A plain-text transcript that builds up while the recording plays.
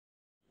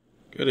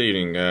Good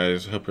evening,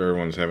 guys. Hope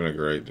everyone's having a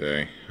great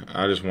day.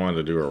 I just wanted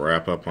to do a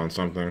wrap up on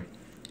something.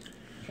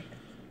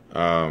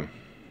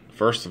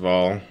 First of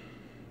all,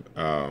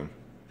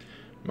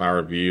 my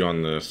review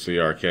on the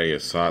crkt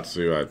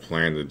hissatsu. I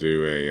plan to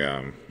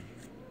do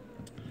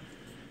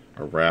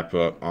a wrap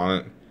up on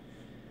it.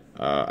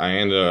 I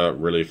ended up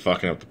really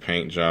fucking up the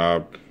paint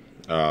job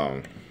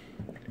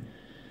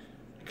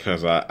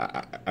because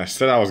I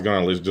said I was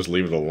gonna just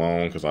leave it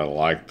alone because I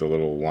liked the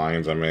little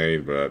lines I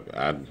made, but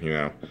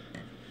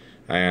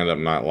I ended up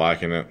not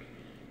liking it.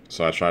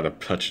 So I tried to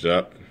touch it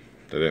up.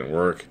 That didn't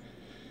work.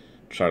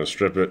 Tried to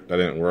strip it. That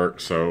didn't work.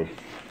 So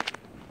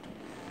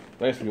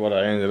basically what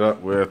I ended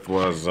up with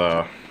was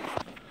a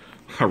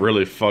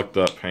really fucked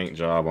up paint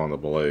job on the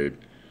blade.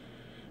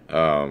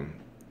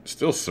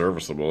 Still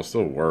serviceable. It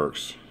still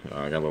works.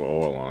 I got a little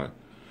oil on it.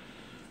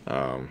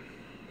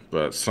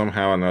 But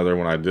somehow or another,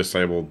 when I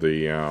disabled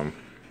the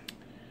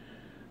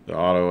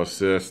auto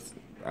assist,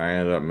 I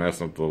ended up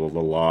messing up the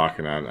lock,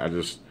 and I'm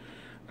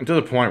to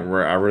the point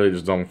where I really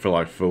just don't feel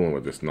like fooling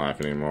with this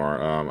knife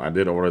anymore. I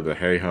did order the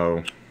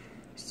Hey-Ho,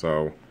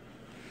 so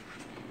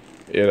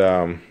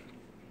the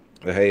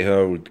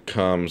Hey-Ho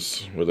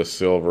comes with a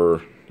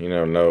silver,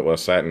 no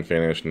satin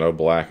finish, no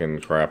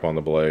blackened crap on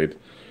the blade,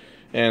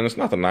 and it's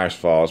not the knife's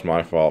fault. It's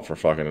my fault for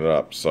fucking it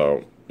up.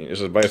 So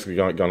this is basically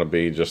going to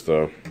be just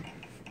a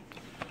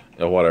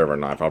whatever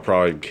knife. I'll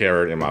probably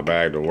carry it in my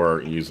bag to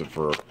work, use it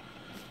for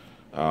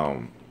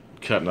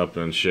cutting up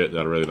and shit that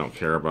I really don't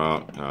care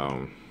about.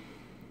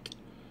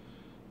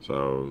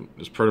 So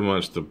it's pretty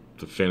much the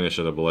finish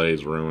of the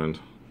blade's ruined.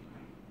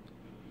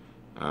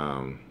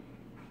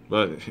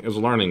 But it was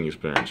a learning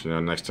experience.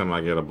 Next time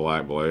I get a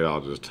black blade,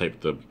 I'll just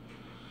tape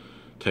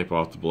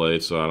off the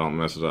blade so I don't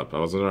mess it up. I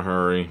was in a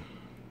hurry,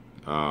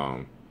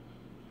 and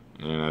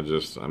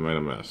I made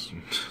a mess.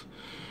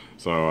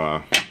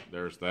 So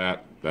there's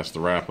that. That's the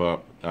wrap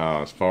up.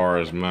 As far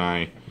as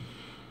my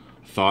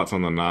thoughts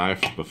on the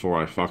knife before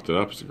I fucked it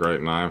up, it's a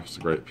great knife. It's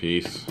a great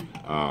piece.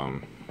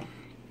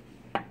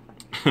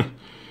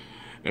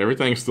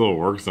 Everything still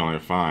works on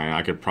it fine.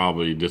 I could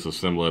probably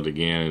disassemble it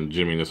again and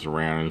jimmy this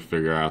around and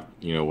figure out,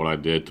 what I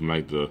did to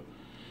make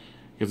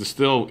because it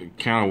still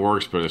kind of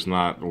works, but it's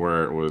not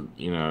where it would,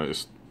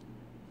 it's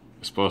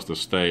supposed to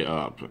stay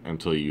up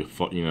until you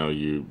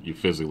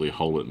physically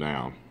hold it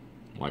down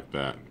like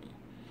that.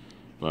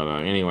 But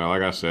anyway,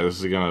 like I said, this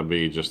is gonna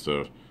be just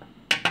a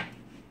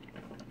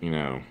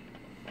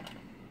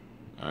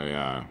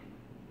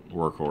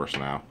workhorse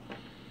now,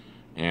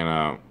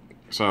 and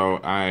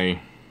so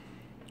I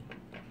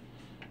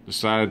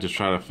decided to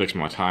try to fix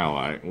my tile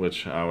light,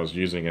 which I was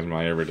using as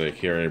my everyday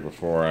carry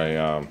before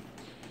I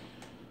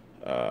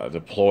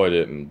deployed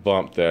it and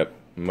bumped that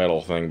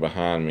metal thing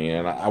behind me.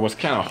 And I was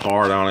kind of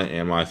hard on it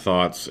in my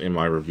thoughts in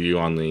my review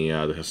on the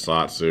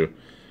hissatsu,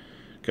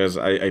 because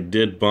I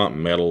did bump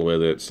metal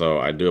with it, so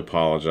I do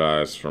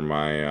apologize for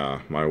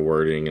my my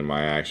wording and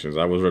my actions.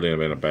 I was really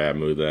in a bad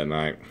mood that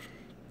night,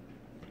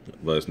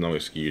 but it's no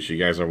excuse. You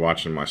guys are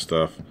watching my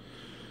stuff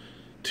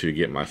to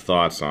get my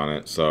thoughts on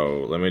it,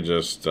 so let me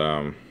just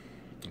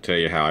tell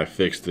you how I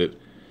fixed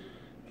it.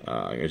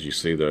 As you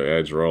see, the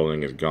edge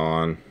rolling is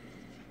gone.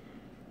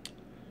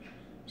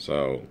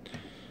 So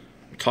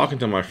I'm talking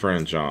to my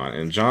friend John,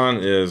 and John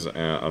is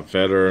a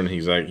veteran.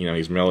 He's like,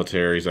 he's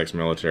military, he's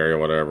ex-military or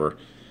whatever.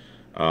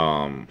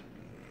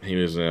 He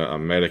was a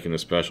medic in the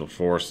special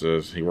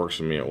forces. He works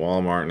for me at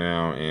Walmart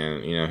now,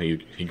 and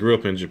he grew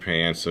up in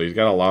Japan, so he's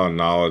got a lot of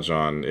knowledge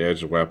on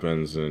edge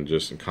weapons and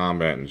just in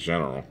combat in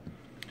general.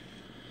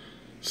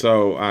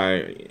 So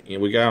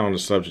we got on the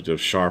subject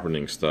of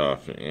sharpening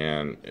stuff,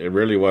 and it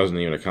really wasn't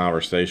even a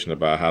conversation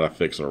about how to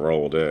fix a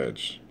rolled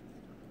edge.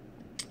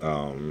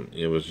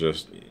 It was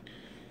just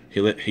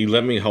he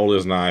let me hold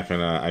his knife,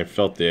 and I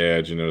felt the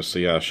edge, to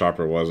see how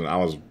sharp it was, and I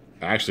was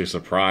actually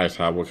surprised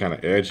what kind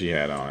of edge he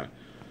had on it.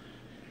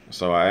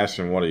 So I asked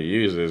him what he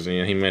uses,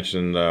 and he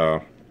mentioned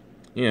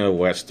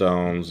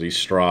whetstones, these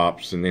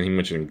strops, and then he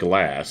mentioned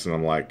glass, and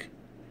I'm like,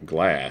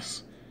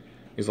 glass?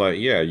 He's like,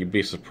 yeah, you'd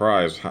be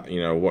surprised,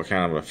 what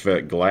kind of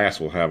effect glass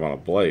will have on a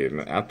blade.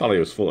 And I thought he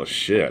was full of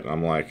shit.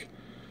 I'm like,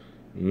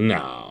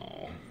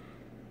 no.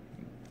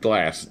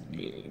 Glass,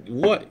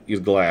 what is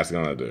glass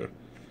gonna do?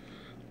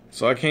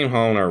 So I came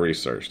home and I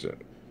researched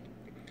it.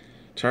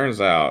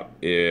 Turns out,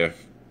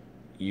 if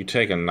you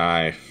take a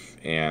knife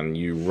and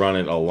you run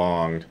it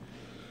along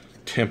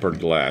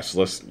tempered glass,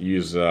 let's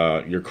use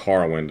your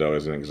car window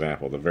as an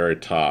example, the very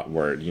top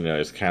where,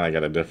 it's kind of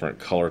got a different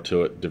color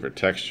to it, different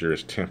texture,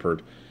 is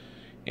tempered,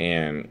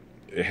 and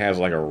it has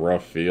like a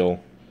rough feel,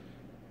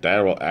 that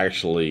will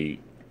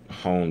actually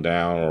hone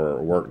down or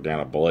work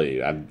down a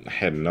blade. I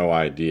had no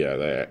idea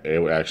that it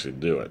would actually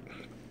do it.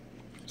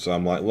 So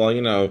I'm like, well,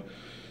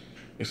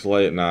 it's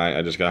late at night,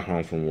 I just got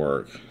home from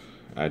work,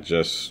 I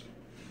just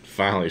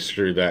finally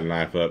screwed that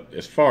knife up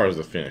as far as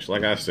the finish.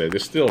 Like I said,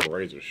 it's still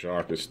razor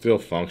sharp, it still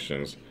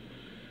functions,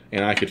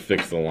 and I could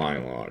fix the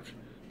line lock,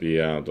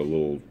 the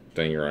little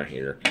thing right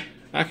here.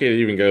 I could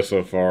even go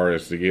so far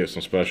as to get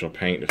some special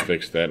paint to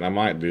fix that, and I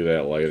might do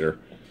that later.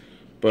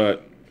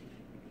 But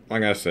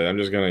like I said, I'm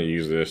just gonna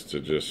use this to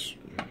just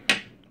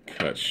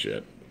cut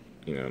shit.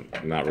 You know,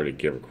 not really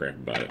give a crap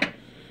about it.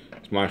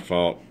 It's my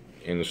fault.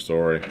 End of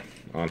story.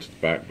 On to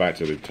back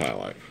to the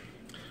tie.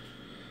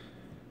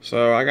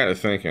 So I got to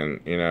thinking,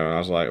 you know, and I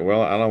was like,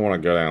 well, I don't want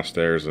to go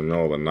downstairs in the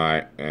middle of the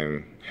night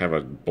and have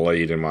a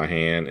blade in my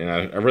hand, and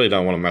I really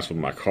don't want to mess with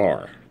my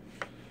car.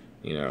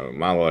 You know,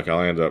 my luck,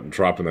 I'll end up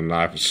dropping the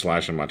knife and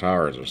slashing my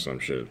tires or some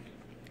shit.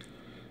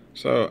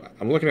 So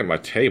I'm looking at my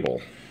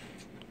table.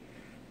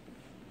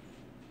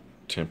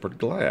 Tempered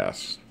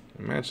glass.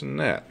 Imagine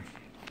that.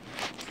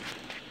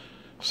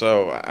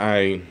 So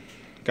I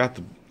got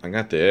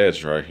the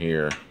edge right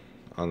here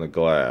on the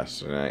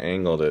glass, and I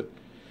angled it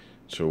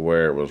to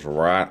where it was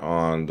right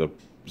on the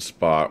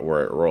spot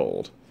where it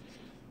rolled.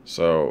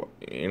 So,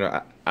 you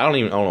know, I don't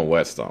even own a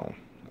whetstone.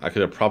 I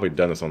could have probably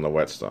done this on the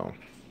whetstone.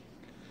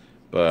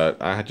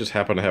 But I just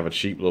happen to have a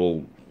cheap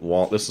little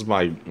wall. This is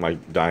my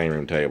dining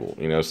room table.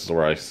 You know, this is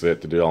where I sit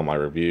to do all my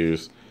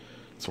reviews.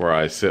 It's where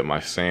I sit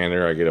my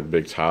sander. I get a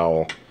big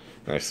towel,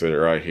 and I sit it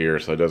right here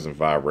so it doesn't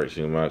vibrate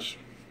too much.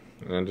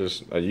 And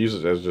I use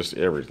it as just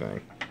everything.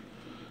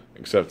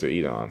 Except to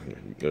eat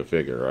on. Go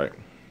figure, right?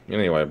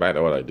 Anyway, back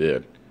to what I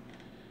did.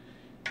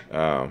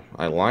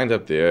 I lined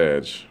up the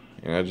edge,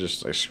 and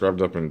I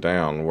scrubbed up and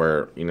down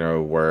where, you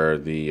know, where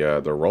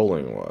the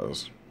rolling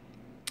was.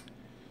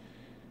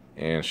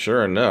 And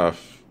sure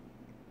enough,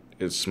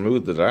 it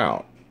smoothed it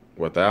out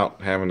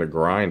without having to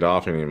grind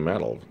off any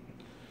metal.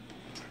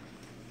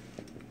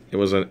 It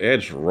was an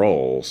edge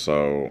roll,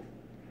 so,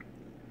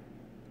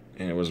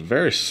 and it was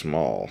very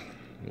small.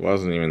 It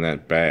wasn't even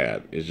that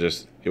bad. It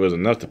was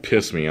enough to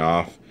piss me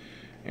off,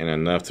 and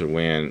enough to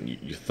when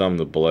you thumb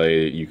the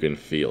blade, you can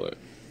feel it.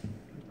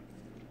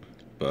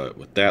 But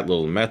with that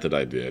little method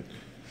I did,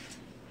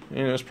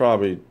 you know, it's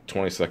probably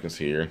 20 seconds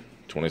here,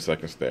 20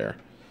 seconds there.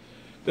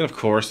 Then of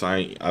course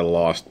I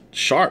lost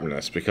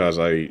sharpness because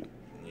I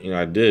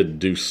did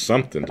do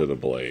something to the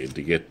blade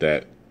to get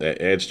that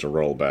edge to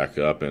roll back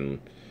up, and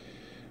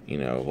you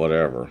know,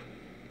 whatever.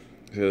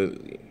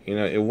 You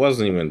know, it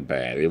wasn't even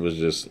bad. It was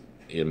just,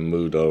 it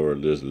moved over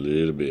just a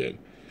little bit.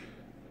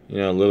 You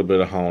know, a little bit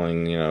of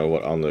honing, you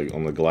know, on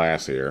the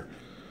glass here,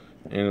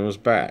 and it was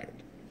back.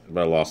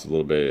 But I lost a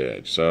little bit of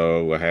edge,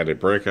 so I had to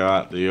break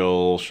out the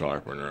old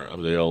sharpener,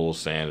 the old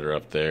sander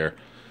up there,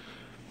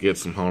 get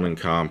some honing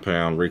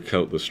compound,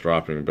 recoat the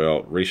stropping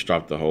belt,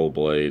 restrop the whole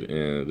blade,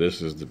 and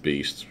this is the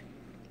beast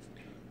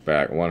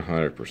back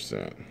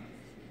 100%.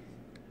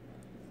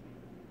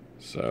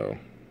 So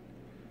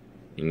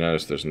you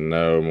notice there's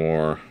no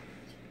more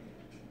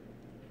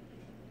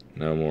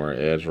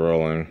edge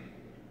rolling.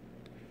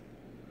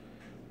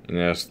 And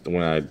that's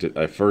when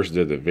I first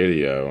did the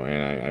video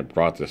and I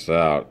brought this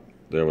out.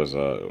 There was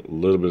a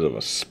little bit of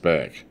a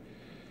speck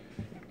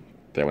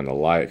that when the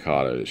light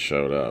caught it, it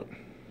showed up.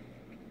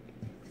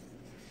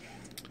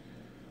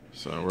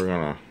 So we're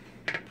gonna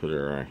put it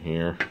right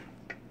here.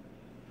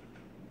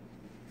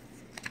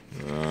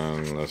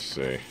 And let's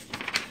see.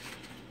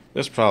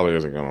 This probably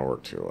isn't gonna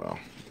work too well.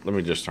 Let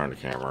me just turn the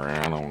camera around.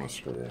 I don't want to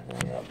screw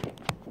anything up.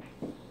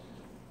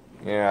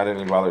 Yeah, I didn't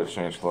even bother to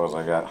change clothes.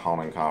 I got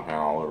honing compound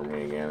all over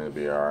me again. It'd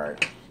be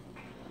alright.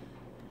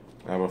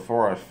 Now,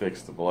 before I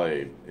fixed the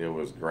blade, it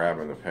was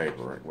grabbing the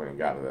paper when it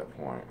got to that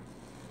point.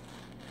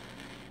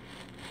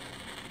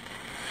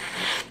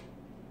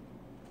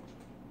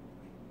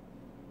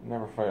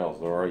 Never fails,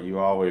 Laura. You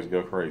always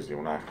go crazy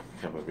when I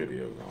have a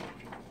video going.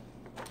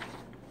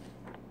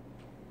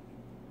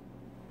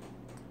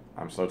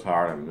 I'm so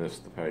tired I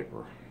missed the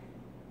paper.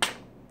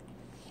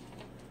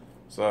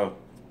 So,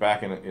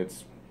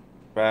 it's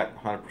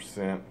back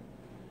 100%.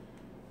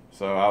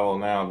 So I will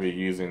now be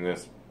using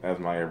this as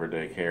my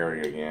everyday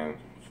carry again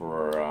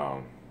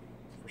for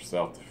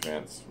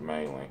self-defense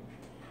mainly.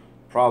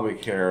 Probably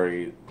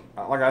carry,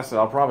 like I said,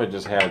 I'll probably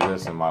just have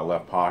this in my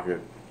left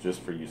pocket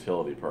just for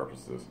utility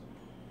purposes.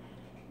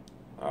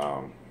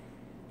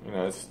 You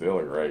know, it's still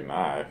a great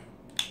knife.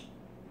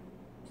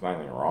 There's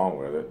nothing wrong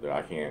with it. That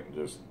I can't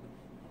just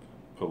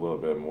put a little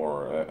bit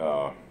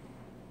more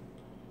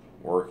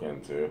work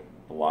into.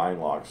 The line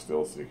lock's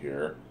still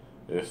secure.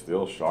 It's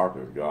still sharp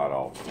as God.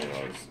 All you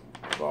know,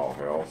 it's all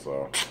hell.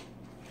 So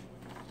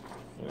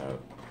you know,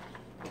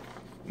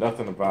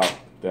 nothing about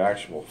the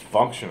actual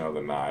function of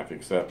the knife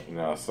except, you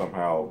know, I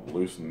somehow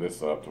loosen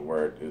this up to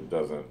where it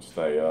doesn't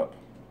stay up.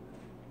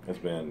 It's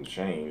been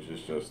changed.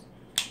 It's just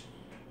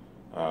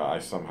I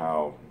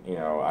somehow, you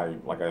know,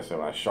 like I said,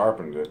 when I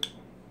sharpened it,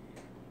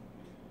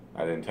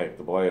 I didn't take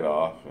the blade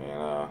off,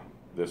 and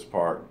this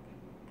part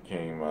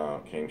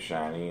came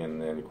shiny,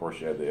 and then of course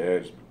you had the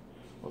edge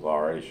was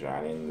already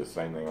shiny, and the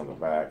same thing on the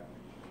back.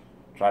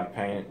 Tried to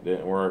paint it,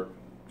 didn't work.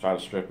 Tried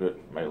to strip it,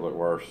 made it look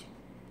worse.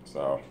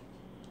 So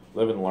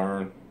live and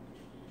learn.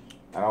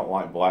 I don't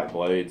like black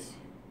blades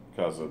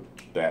because of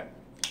that,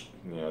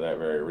 you know, that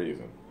very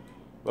reason.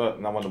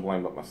 But no one to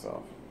blame but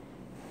myself.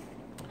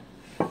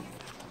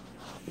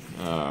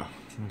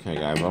 Okay,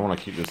 guys, I want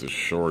to keep this as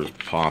short as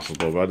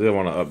possible, but I did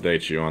want to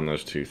update you on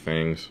those two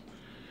things.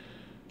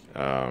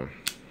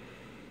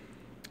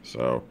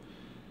 So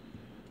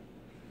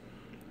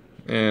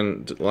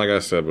And like I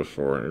said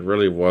before, it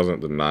really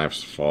wasn't the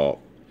knife's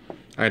fault.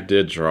 I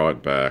did draw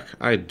it back.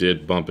 I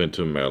did bump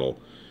into metal.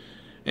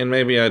 And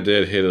maybe I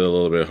did hit it a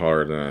little bit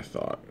harder than I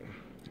thought.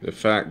 The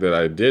fact that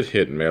I did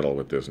hit metal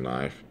with this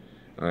knife,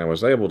 and I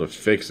was able to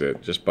fix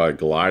it just by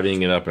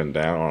gliding it up and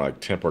down on a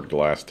tempered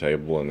glass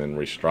table and then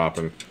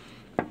restropping.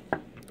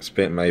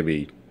 Spent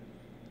maybe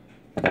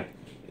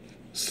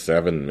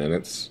 7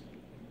 minutes,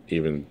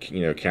 even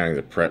counting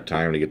the prep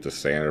time to get the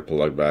sander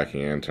plugged back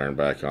in, turned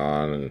back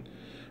on, and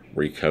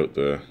recoat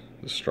the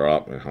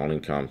strop and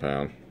honing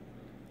compound.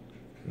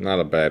 Not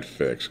a bad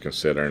fix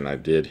considering I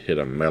did hit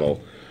a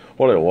metal.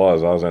 What it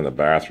was, I was in the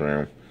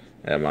bathroom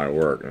at my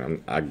work,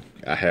 and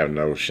I have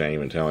no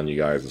shame in telling you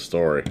guys the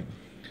story.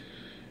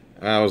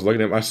 I was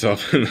looking at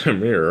myself in the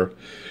mirror,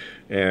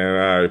 and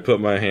I put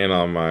my hand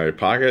on my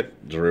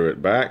pocket, drew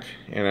it back,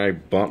 and I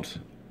bumped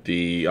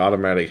the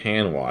automatic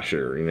hand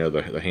washer,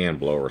 the hand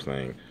blower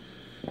thing.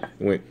 It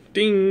went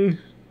ding.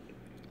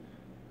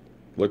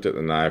 Looked at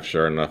the knife,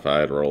 sure enough, I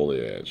had rolled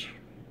the edge.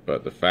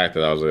 But the fact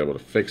that I was able to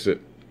fix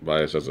it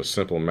by such a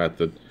simple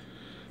method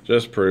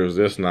just proves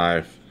this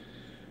knife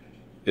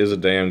is a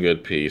damn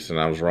good piece, and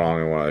I was wrong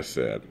in what I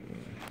said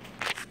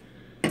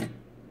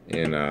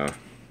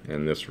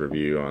in this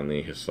review on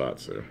the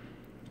Hissatsu.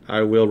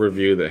 I will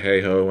review the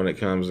Heiho when it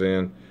comes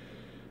in.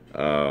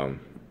 And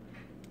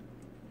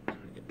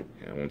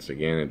once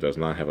again, it does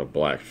not have a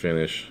black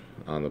finish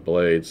on the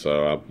blade,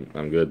 so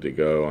I'm good to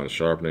go on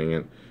sharpening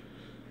it.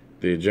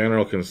 The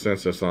general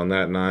consensus on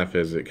that knife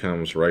is it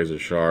comes razor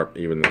sharp.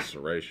 Even the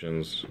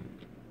serrations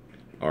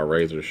are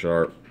razor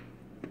sharp.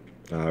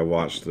 I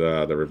watched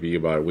the review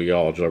by We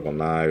All Juggle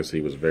Knives. He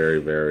was very,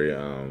 very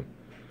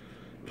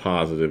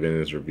positive in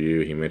his review.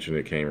 He mentioned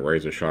it came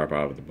razor sharp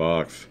out of the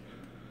box.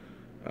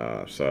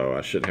 So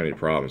I shouldn't have any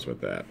problems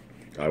with that.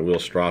 I will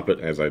strop it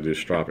as I do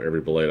strop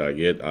every blade I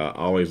get. I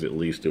always at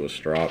least do a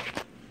strop.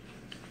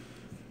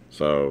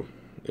 So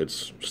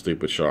it's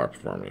stupid sharp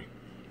for me.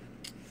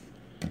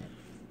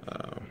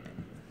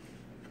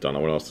 Don't know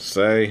what else to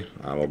say.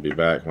 I will be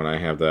back when I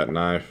have that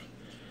knife.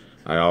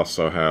 I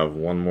also have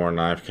one more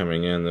knife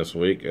coming in this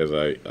week, as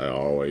I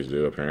always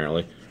do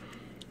apparently.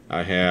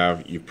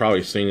 You've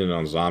probably seen it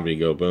on Zombie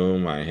Go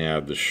Boom. I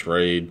have the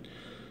Schrade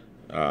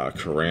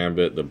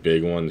karambit, the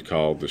big one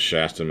called the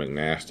Shasta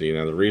McNasty.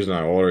 Now the reason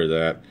I ordered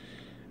that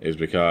is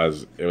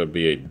because it would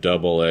be a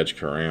double-edged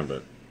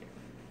karambit.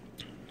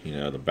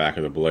 The back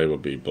of the blade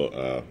would be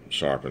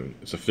sharpened.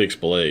 It's a fixed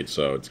blade,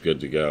 so it's good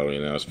to go.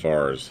 As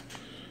far as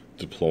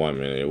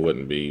deployment, it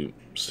wouldn't be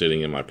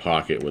sitting in my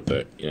pocket with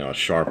the a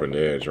sharpened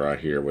edge right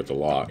here with the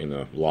lock in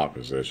the lock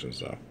position.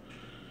 So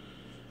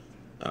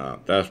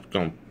that's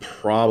gonna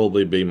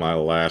probably be my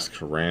last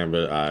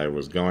karambit. I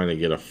was going to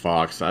get a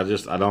fox. I'm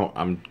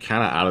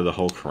kind of out of the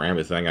whole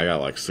karambit thing. I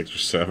got like 6 or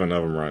 7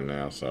 of them right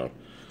now, so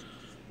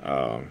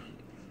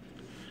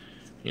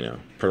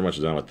pretty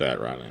much done with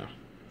that right now.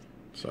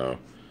 So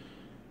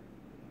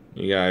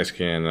you guys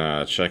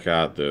can check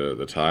out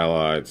the tie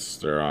lights.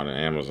 They're on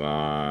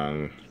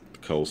Amazon, the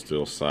Cold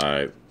Steel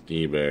site,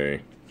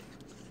 eBay,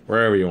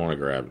 wherever you want to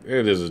grab it.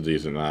 It is a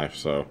decent knife,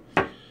 so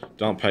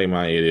don't pay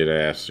my idiot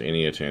ass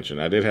any attention.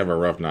 I did have a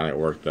rough night at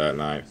work that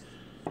night,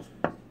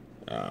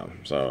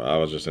 so I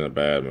was just in a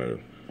bad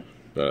mood.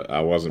 But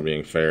I wasn't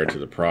being fair to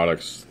the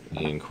products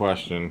in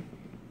question,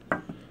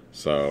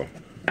 so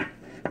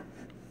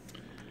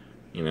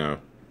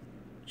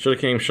should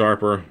have came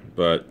sharper.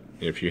 But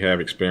if you have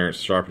experience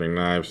sharpening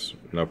knives,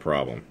 no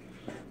problem.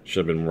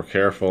 Should have been more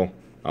careful.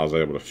 I was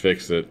able to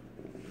fix it.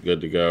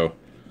 Good to go.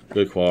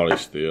 Good quality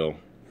steel.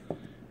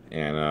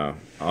 And I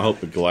hope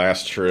the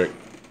glass trick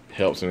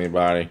helps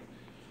anybody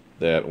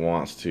that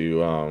wants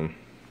to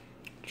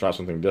try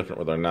something different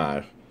with their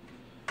knife.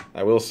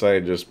 I will say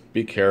just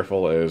be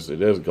careful, as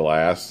it is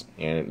glass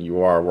and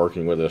you are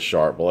working with a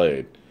sharp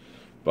blade.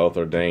 Both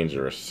are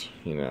dangerous.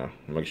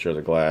 Make sure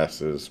the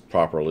glass is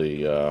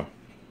properly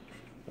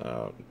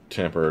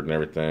tempered and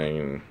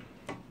everything,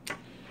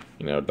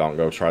 and don't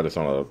go try this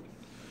on a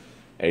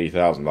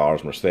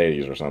 $80,000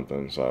 Mercedes or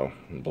something, so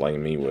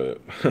blame me with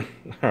it.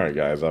 Alright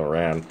guys, I've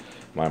ran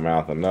my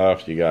mouth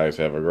enough. You guys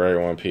have a great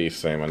one. Peace,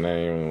 say my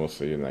name, and we'll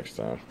see you next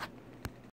time.